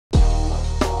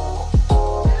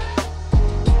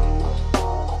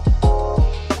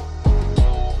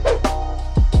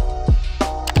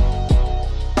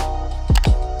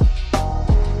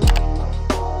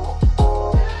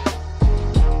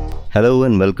Hello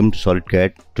and welcome to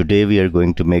SolidCad. Today we are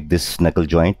going to make this knuckle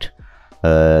joint.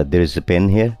 There is a pin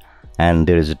here and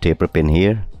there is a taper pin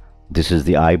here. This is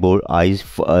the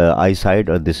eye side,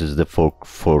 or this is the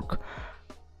fork.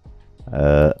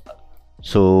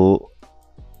 So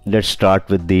let's start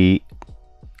with the,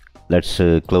 let's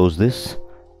close this.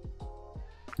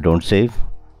 Don't save.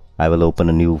 I will open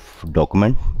a new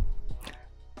document.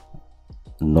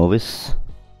 Novice,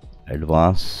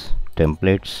 Advanced,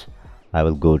 Templates. I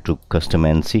will go to Custom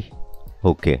NC.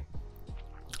 Okay.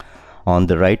 On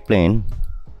the right plane,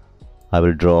 I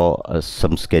will draw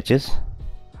some sketches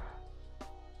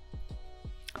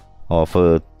of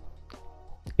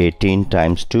 18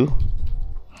 times 2,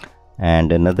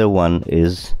 and another one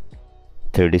is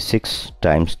 36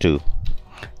 times 2.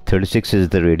 36 is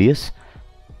the radius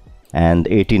and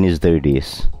 18 is the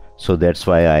radius, so that's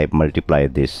why I multiply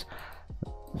this.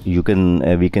 You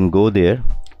can we can go there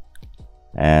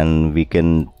and we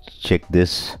can check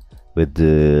this with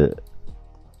the,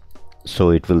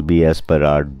 so it will be as per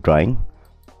our drawing,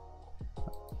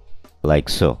 like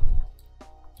so.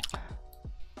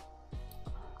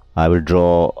 I will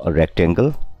draw a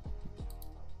rectangle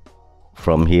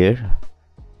from here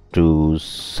to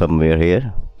somewhere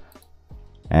here,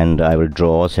 and I will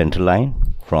draw a center line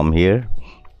from here,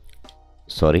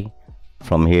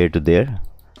 from here to there.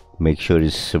 Make sure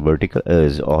it's vertical,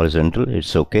 is horizontal,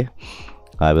 it's okay.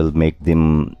 I will make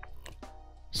them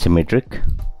symmetric,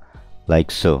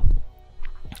 like so.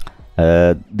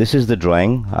 This is the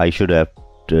drawing. I should have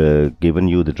given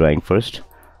you the drawing first.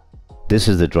 This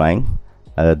is the drawing.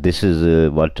 This is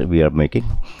what we are making.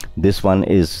 This one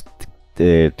is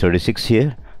 36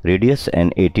 here radius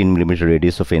and 18 millimeter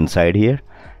radius of inside here,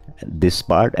 this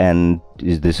part, and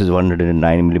this is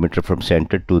 109 millimeter from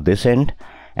center to this end,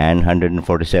 and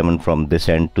 147 from this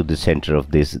end to the center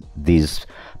of these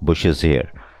bushes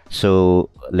here. So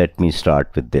let me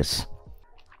start with this.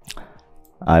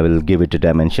 I will give it a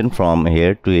dimension from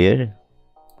here to here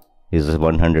is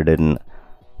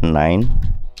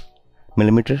 109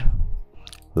 millimeter,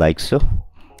 like so.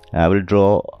 I will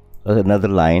draw another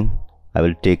line. I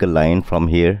will take a line from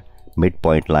here,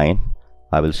 midpoint line.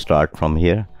 I will start from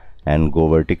here and go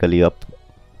vertically up,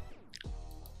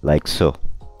 like so.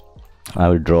 I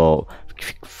will draw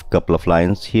a couple of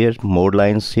lines here, more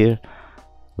lines here,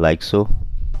 like so.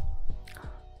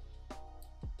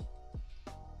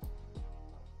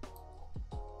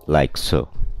 Like so.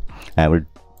 I will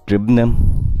trim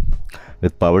them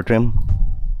with power trim.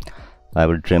 I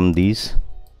will trim these.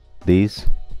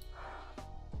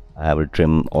 I will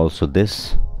trim also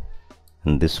this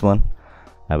and this one.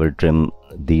 I will trim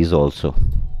these also,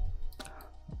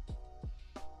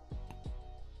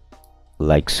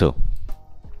 like so.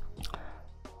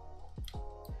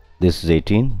 This is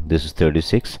 18, this is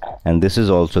 36, and this is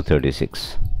also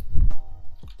 36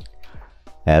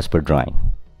 as per drawing.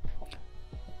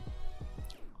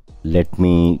 Let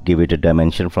me give it a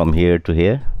dimension from here to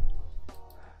here.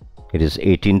 It is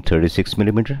 1836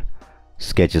 millimeter.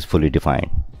 Sketch is fully defined.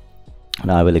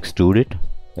 Now I will extrude it.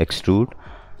 Extrude.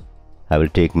 I will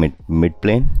take mid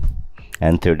plane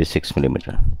and 36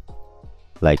 millimeter,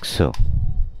 like so.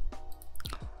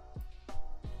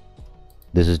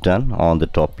 This is done. On the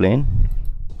top plane,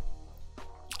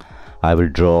 I will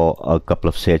draw a couple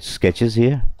of sketches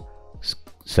here,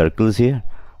 circles here.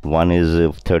 One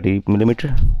is 30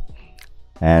 millimeter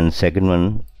and second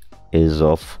one is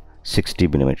of 60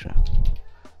 millimeter.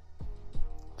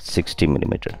 60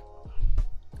 millimeter.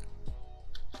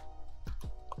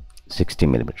 60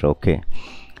 millimeter. Okay,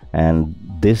 and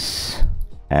this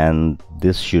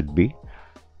should be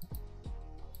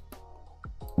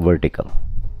vertical.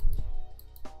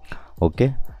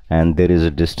 Okay, and there is a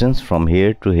distance from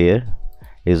here to here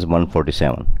is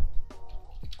 147,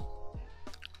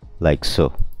 like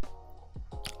so.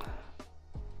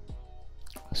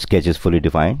 Sketch is fully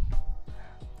defined.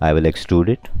 I will extrude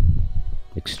it.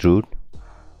 Extrude.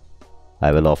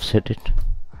 I will offset it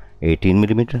 18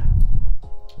 millimeter,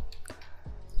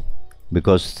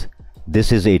 because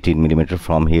this is 18 millimeter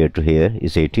from here to here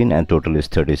is 18 and total is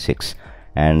 36,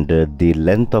 and the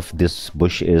length of this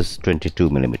bush is 22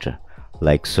 millimeter,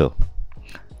 like so.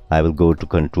 I will go to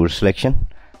contour selection.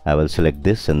 I will select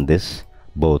this and this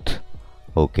both.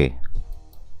 Okay,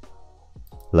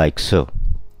 like so.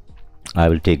 I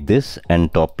will take this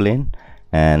and top plane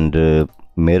and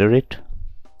mirror it.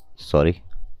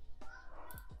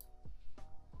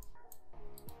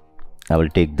 I will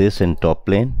take this and top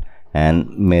plane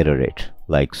and mirror it,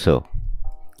 like so.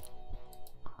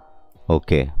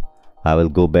 Okay, I will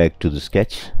go back to the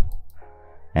sketch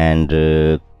and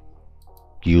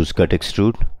use cut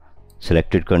extrude.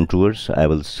 Selected contours, I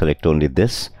will select only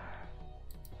this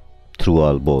through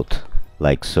all both,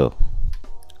 like so.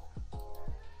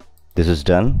 This is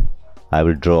done. I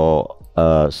will draw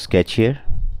a sketch here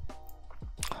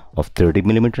of 30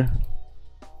 millimeter,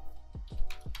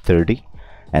 30,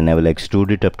 and I will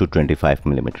extrude it up to 25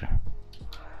 millimeter.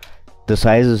 The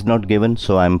size is not given,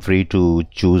 so I'm free to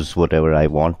choose whatever I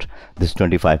want. This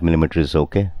 25 millimeter is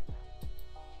okay,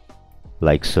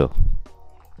 like so.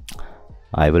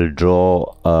 I will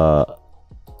draw a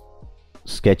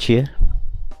sketch here,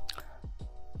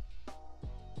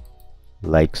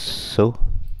 like so.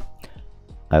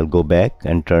 I'll go back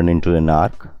and turn into an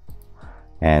arc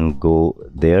and go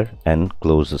there and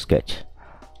close the sketch.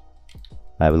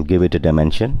 I will give it a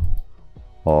dimension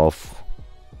of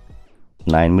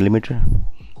 9 millimeter,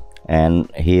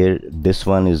 and here this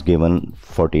one is given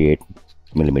 48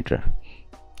 millimeter,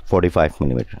 45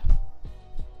 millimeter,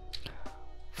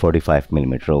 45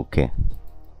 millimeter. Okay,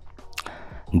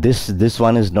 this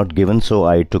one is not given, so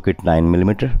I took it 9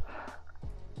 millimeter,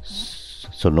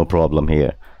 so no problem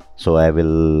here. So I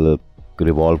will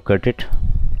revolve cut it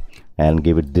and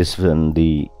give it this one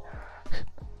the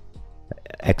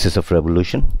axis of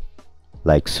revolution,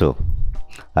 like so.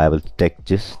 I will take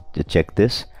this, check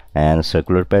this, and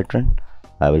circular pattern.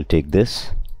 I will take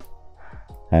this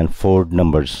and four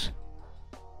numbers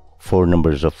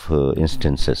of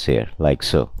instances here, like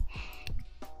so.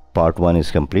 Part 1 is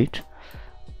complete,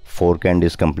 fork end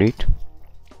is complete.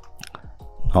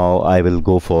 Now I will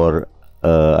go for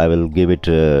I will give it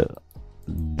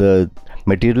the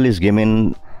material is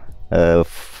given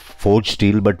forged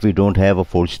steel, but we don't have a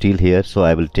forged steel here, so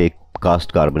I will take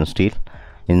cast carbon steel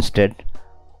instead.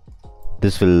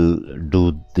 This will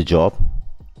do the job.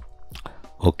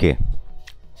 Okay,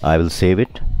 I will save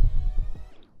it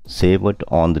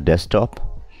on the desktop.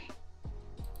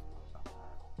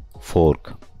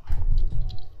 Fork.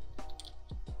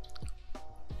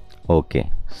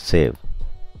 Okay, save.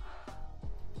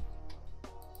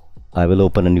 I will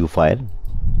open a new file,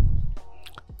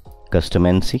 custom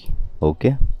NC.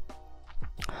 Okay,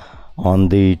 on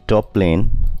the top plane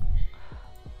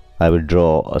I will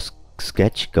draw a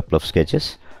sketch, couple of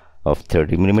sketches of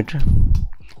 30 millimeter,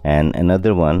 and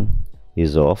another one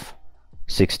is of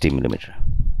 60 millimeter,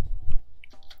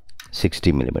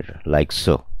 like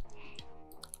so.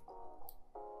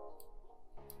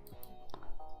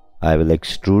 I will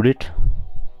extrude it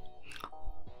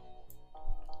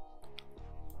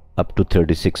up to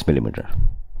 36 millimeter,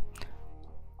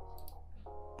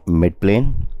 mid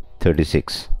plane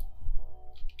 36.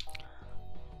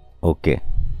 Okay,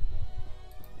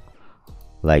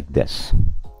 like this.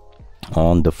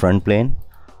 On the front plane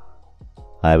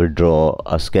I will draw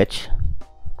a sketch.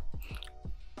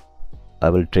 I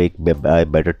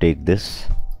better take this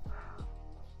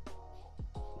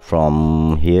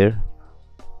from here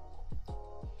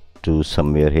to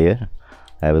somewhere here.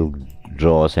 I will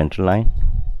draw a center line,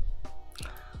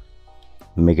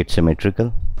 make it symmetric,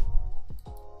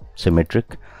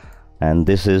 and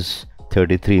this is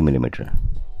 33 millimeter,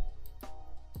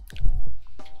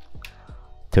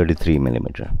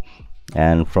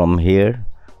 and from here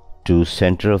to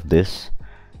center of this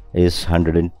is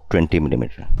 120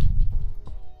 millimeter,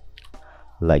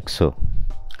 like so.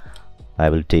 I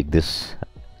will take this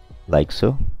like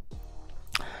so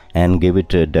and give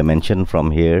it a dimension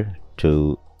from here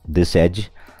to this edge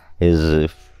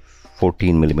is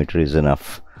 14 millimeter is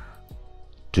enough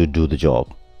to do the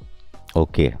job.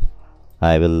 Okay,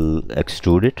 I will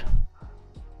extrude it,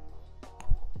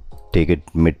 take it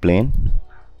mid plane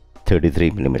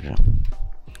 33 millimeter,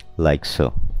 like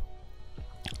so.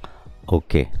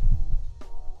 Okay,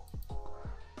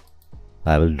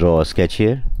 I will draw a sketch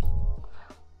here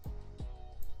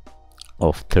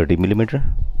of 30 millimeter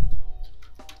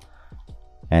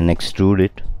and extrude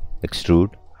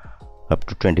up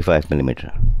to 25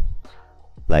 millimeter,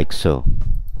 like so.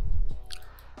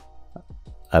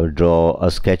 I will draw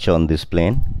a sketch on this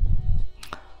plane,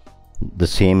 the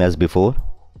same as before.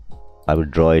 I will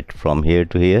draw it from here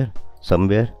to here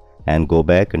somewhere and go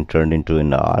back and turn into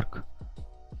an arc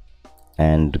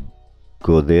and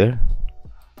go there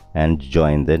and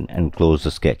join then and close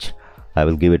the sketch. I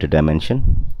will give it a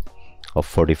dimension of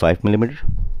 45 millimeter,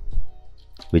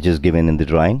 which is given in the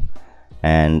drawing,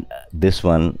 and this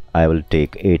one I will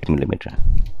take 8 millimeter.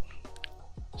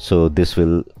 So this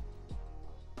will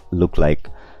look like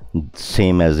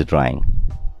same as the drawing.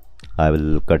 I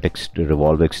will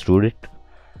revolve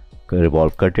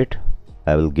cut it.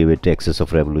 I will give it axis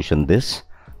of revolution this,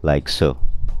 like so.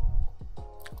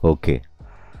 Okay,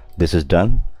 this is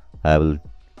done. I will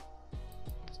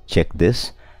check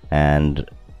this and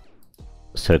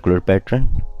circular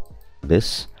pattern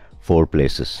this 4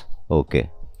 places. Okay,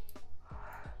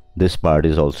 This part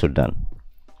is also done.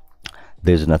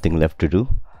 There's nothing left to do.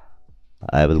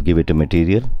 I will give it a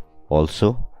material,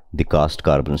 also the cast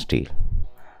carbon steel,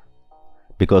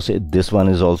 because this one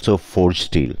is also forged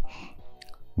steel.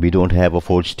 We don't have a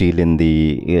forged steel in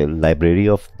the library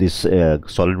of this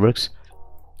SolidWorks,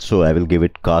 so I will give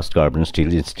it cast carbon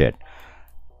steel instead.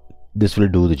 This will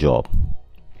do the job.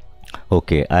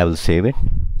 Okay, I will save it.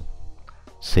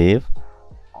 Save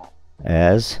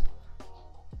as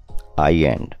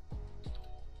end.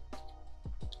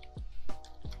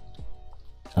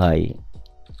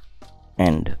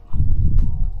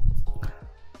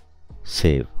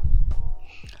 Save.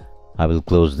 I will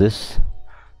close this.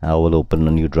 I will open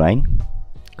a new drawing,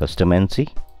 custom NC.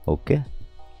 Okay.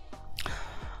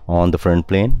 On the front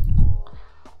plane,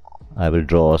 I will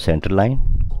draw a center line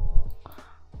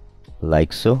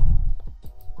like so.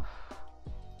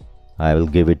 I will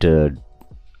give it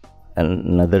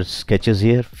another sketches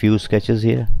here, few sketches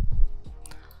here,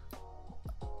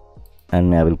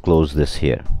 and I will close this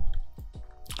here.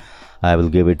 I will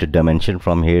give it a dimension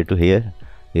from here to here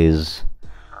is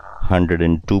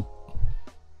 102.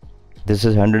 This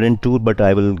is 102, but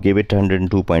I will give it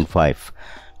 102.5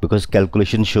 because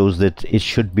calculation shows that it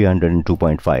should be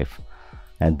 102.5.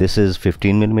 And this is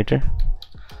 15 millimeter,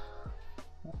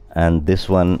 and this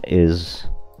one is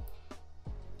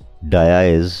dia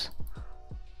is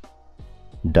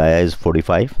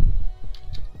 45,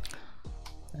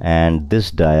 and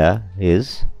this dia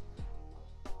is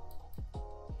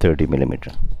 30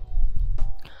 millimeter.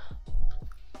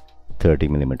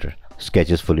 Sketch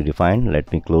is fully defined.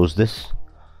 Let me close this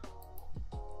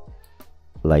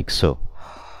like so.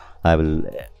 I will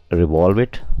revolve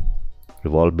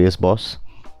base boss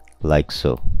like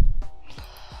so.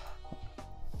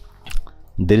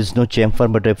 There is no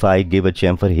chamfer, but if I give a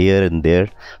chamfer here and there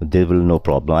will no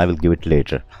problem. I will give it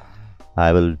later.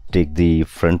 I will take the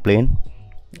front plane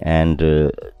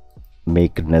and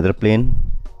make another plane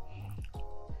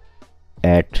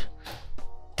at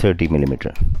 30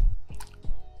 millimeter.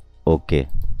 Okay,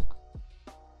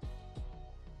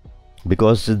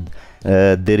 because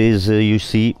there is you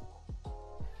see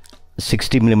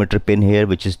 60 millimeter pin here,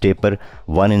 which is taper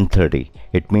 1 in 30.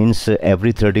 It means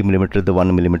every 30 millimeter the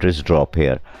 1 millimeter is drop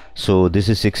here. So this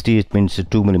is 60, it means a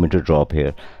 2 millimeter drop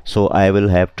here. So I will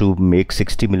have to make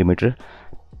 60 millimeter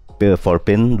for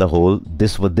pin the hole,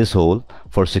 this hole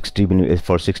for 60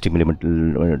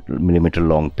 millimeter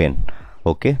long pin.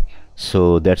 Okay,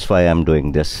 so that's why I'm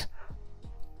doing this.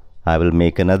 I will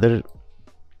make another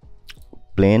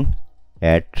plane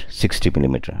at 60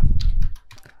 millimeter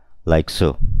like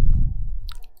so.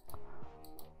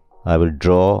 I will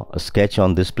draw a sketch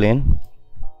on this plane,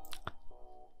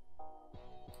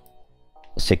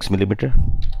 6 millimeter.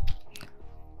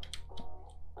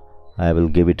 I will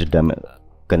give it a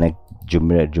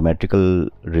geometrical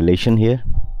relation here.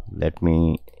 Let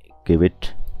me give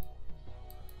it.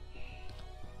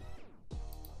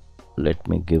 Let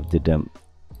me give the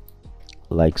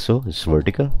like so. It's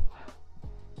vertical.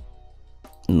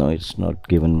 No, it's not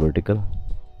given vertical.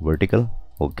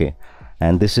 Okay,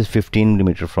 and this is 15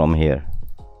 millimeter from here.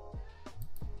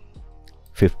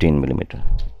 15 millimeter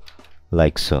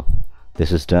like so.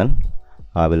 This is done.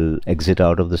 I will exit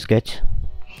out of the sketch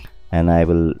and I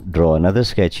will draw another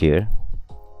sketch here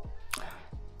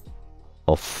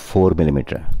of 4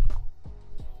 millimeter.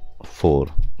 4.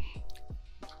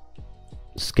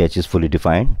 Sketch is fully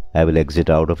defined. I will exit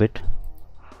out of it.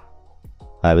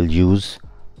 I will use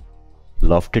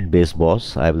lofted base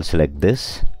boss. I will select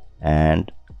this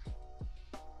and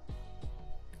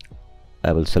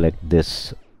I will select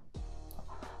this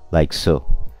like so.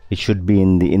 It should be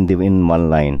in one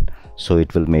line, so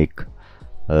it will make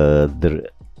the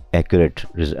accurate.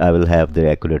 I will have the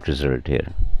accurate result here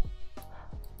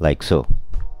like so,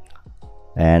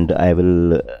 and I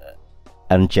will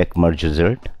uncheck merge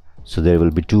result. So there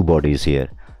will be 2 bodies here.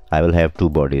 I will have 2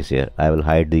 bodies here. I will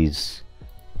hide these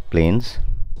planes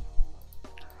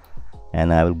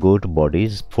and I will go to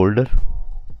bodies folder.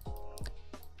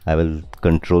 I will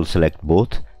control select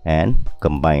both and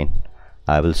combine.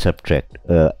 I will subtract.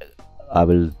 I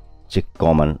will check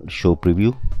common, show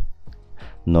preview.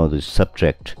 No, this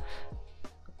subtract.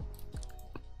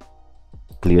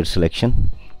 Clear selection.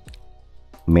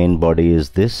 Main body is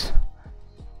this.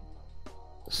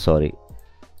 Sorry.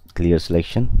 Clear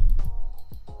selection.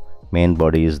 Main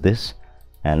body is this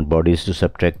and bodies to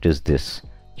subtract is this.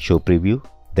 Show preview.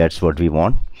 That's what we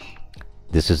want.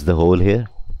 This is the hole here.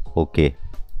 Okay,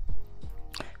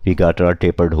 we got our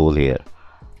tapered hole here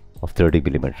of 30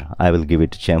 millimeter. I will give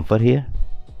it a chamfer here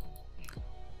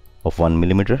of 1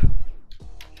 millimeter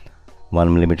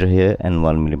 1 millimeter here and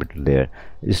 1 millimeter there.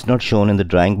 It's not shown in the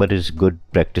drawing, but it's good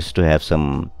practice to have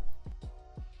some.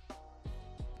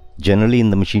 Generally in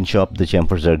the machine shop the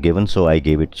chamfers are given, so I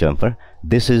gave it chamfer.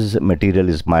 This is material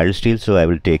is mild steel, so I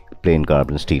will take plain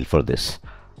carbon steel for this.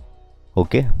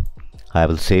 Okay, I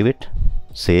will save it.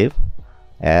 Save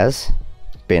as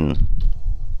pin.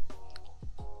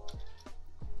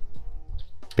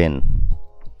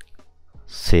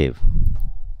 Save.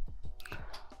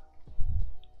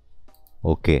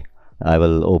 Okay, I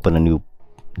will open a new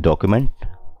document,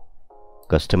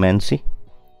 custom NC.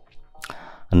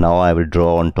 And now I will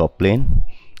draw on top plane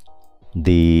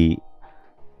the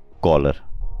collar.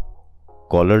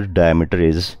 Collar diameter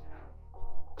is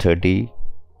 30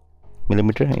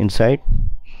 millimeter inside,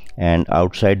 and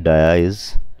outside dia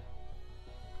is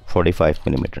 45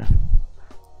 millimeter,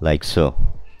 like so.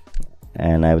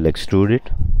 And I will extrude it.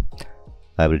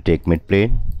 I will take mid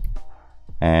plane,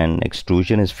 and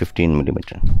extrusion is 15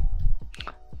 millimeter,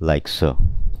 like so,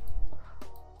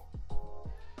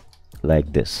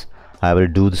 like this. I will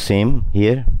do the same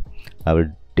here. I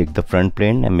will take the front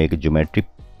plane and make a geometry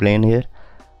plane here,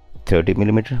 30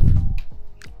 millimeter,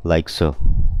 like so.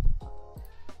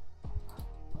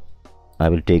 I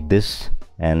will take this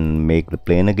and make the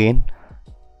plane again,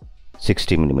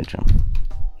 60 millimeter,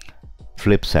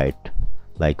 flip side,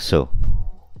 like so.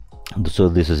 So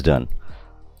this is done.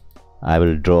 I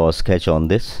will draw a sketch on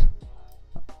this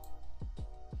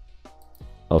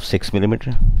of 6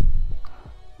 millimeter.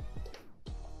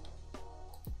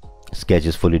 Sketch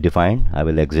is fully defined. I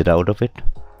will exit out of it.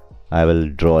 I will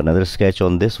draw another sketch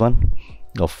on this one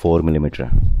of 4 millimeter,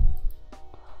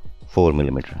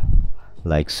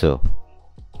 like so.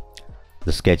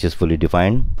 The sketch is fully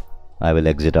defined. I will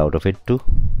exit out of it too.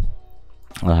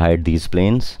 I'll hide these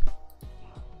planes.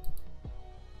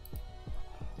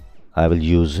 I will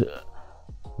use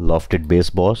lofted base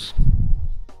boss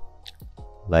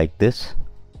like this,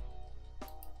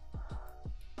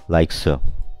 like so.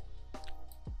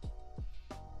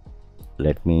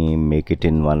 Let me make it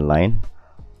in one line.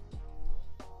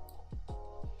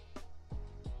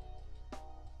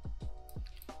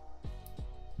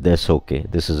 That's okay.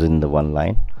 This is in the one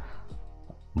line,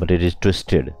 but it is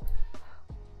twisted.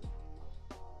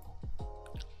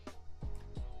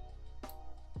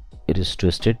 It is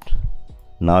twisted.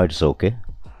 Now it's okay.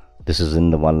 This is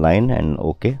in the one line and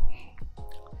okay.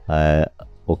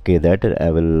 Okay, that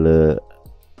I will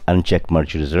uncheck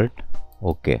merge result.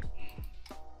 Okay.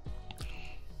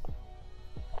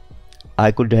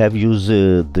 I could have used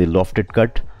the lofted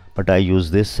cut, but I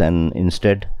use this and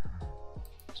instead,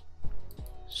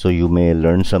 so you may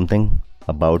learn something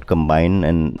about combine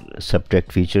and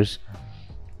subtract features.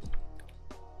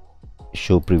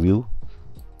 Show preview.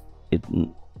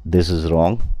 This is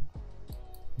wrong.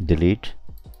 Delete.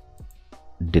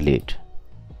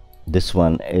 This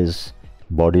one is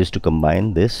bodies to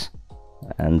combine this,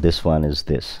 and this one is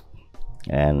this,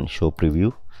 and show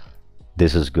preview.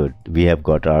 This is good. We have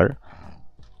got our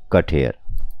cut here,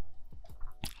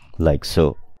 like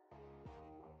so.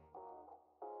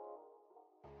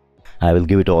 I will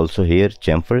give it also here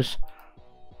chamfers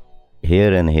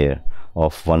here and here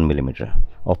of 1 millimeter,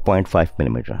 of 0.5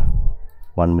 millimeter.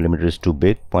 1 millimeter is too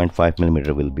big, 0.5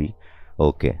 millimeter will be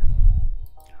okay.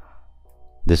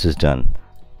 This is done.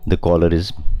 The collar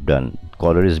is done.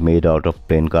 Collar is made out of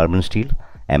plain carbon steel,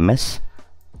 MS,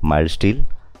 mild steel,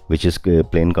 which is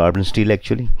plain carbon steel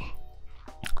actually.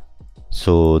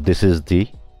 So this is the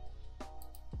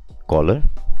collar.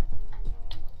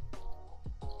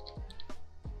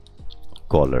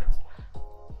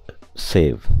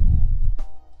 Save.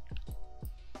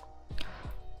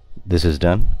 This is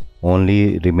done.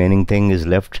 Only remaining thing is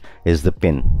left is the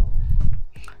pin.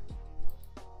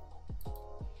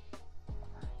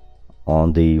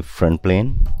 On the front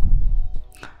plane,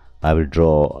 I will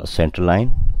draw a center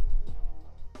line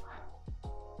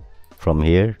from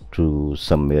here to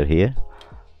somewhere here.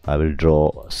 I will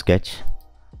draw a sketch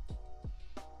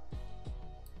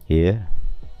here,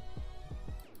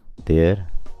 there,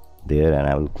 and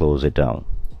I will close it down.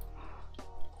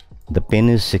 The pin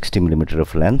is 60 millimeter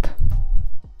of length,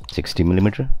 60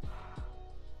 millimeter.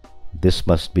 This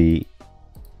must be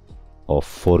of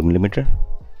 4 millimeter,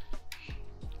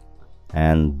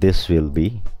 and this will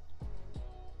be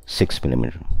 6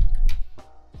 millimeter.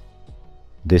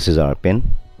 This is our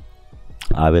pin.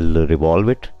 I will revolve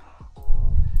it,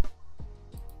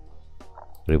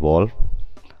 revolve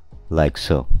like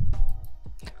so.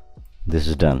 This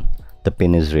is done. The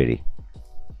pin is ready.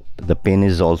 The pin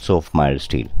is also of mild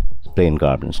steel, plain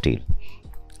carbon steel.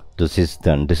 This is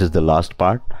done. This is the last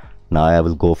part. Now I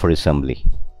will go for assembly.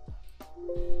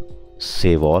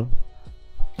 Save all,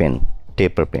 pin.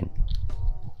 taper pin.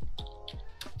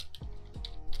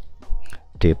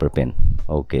 Taper pin.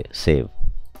 Okay, save.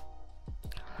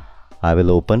 I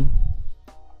will open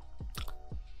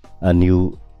a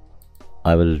new,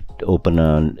 I will open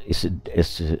a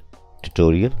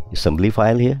tutorial assembly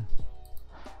file here.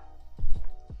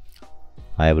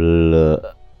 I will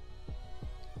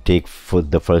take for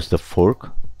the first the fork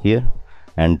here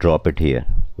and drop it here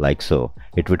like so.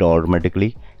 It would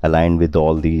automatically align with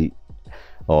all the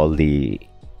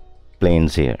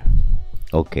planes here.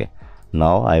 Okay,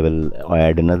 now I will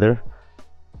add another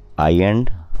eye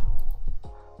end.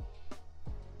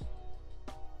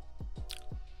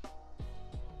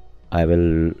 I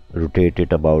will rotate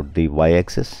it about the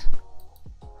y-axis.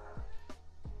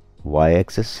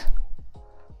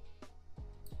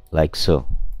 Like so.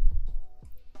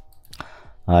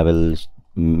 I will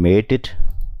mate it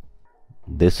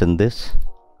this and this.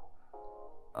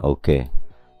 Okay,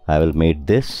 I will mate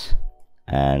this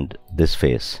and this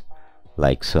face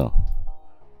like so.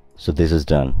 So this is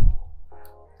done.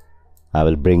 I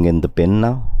will bring in the pin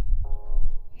now.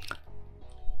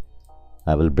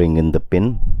 I will bring in the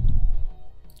pin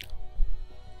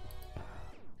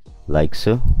like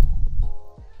so.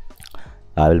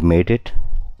 I will mate it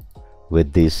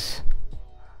with this.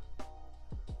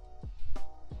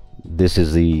 This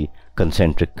is the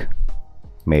concentric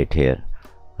mate here.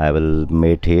 I will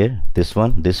mate here this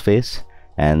one, this face,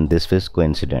 and this face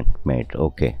coincident mate.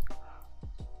 Okay,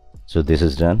 so this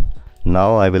is done.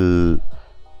 Now I will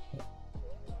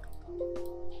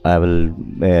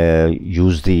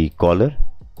use the collar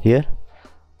here.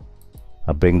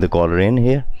 I bring the collar in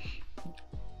here.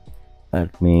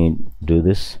 Let me do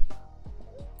this.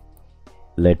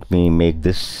 Let me make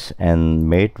this and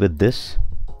mate with this.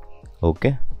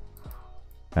 Okay,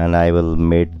 and I will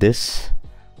mate this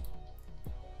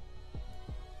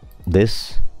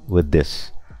with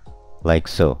this like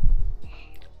so.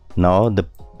 Now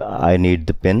I need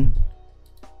the pin.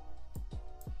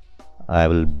 I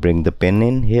will bring the pin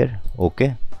in here.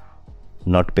 Okay,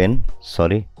 not pin,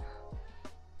 sorry,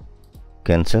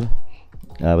 cancel.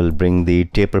 I will bring the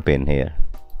taper pin here.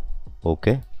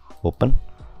 Okay, open.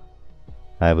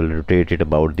 I will rotate it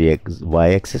about the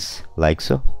y-axis like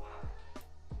so.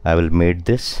 I will mate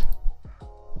this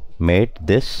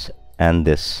and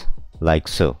this like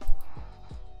so.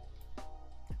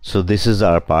 So this is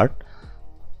our part.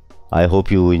 I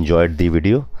hope you enjoyed the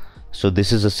video. So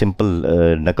this is a simple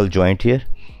knuckle joint here.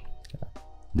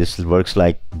 This works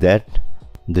like that.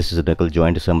 This is a knuckle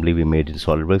joint assembly we made in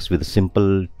SolidWorks with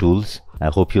simple tools. I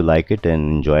hope you like it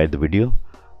and enjoyed the video,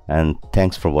 and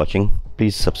thanks for watching.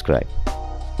 Please subscribe.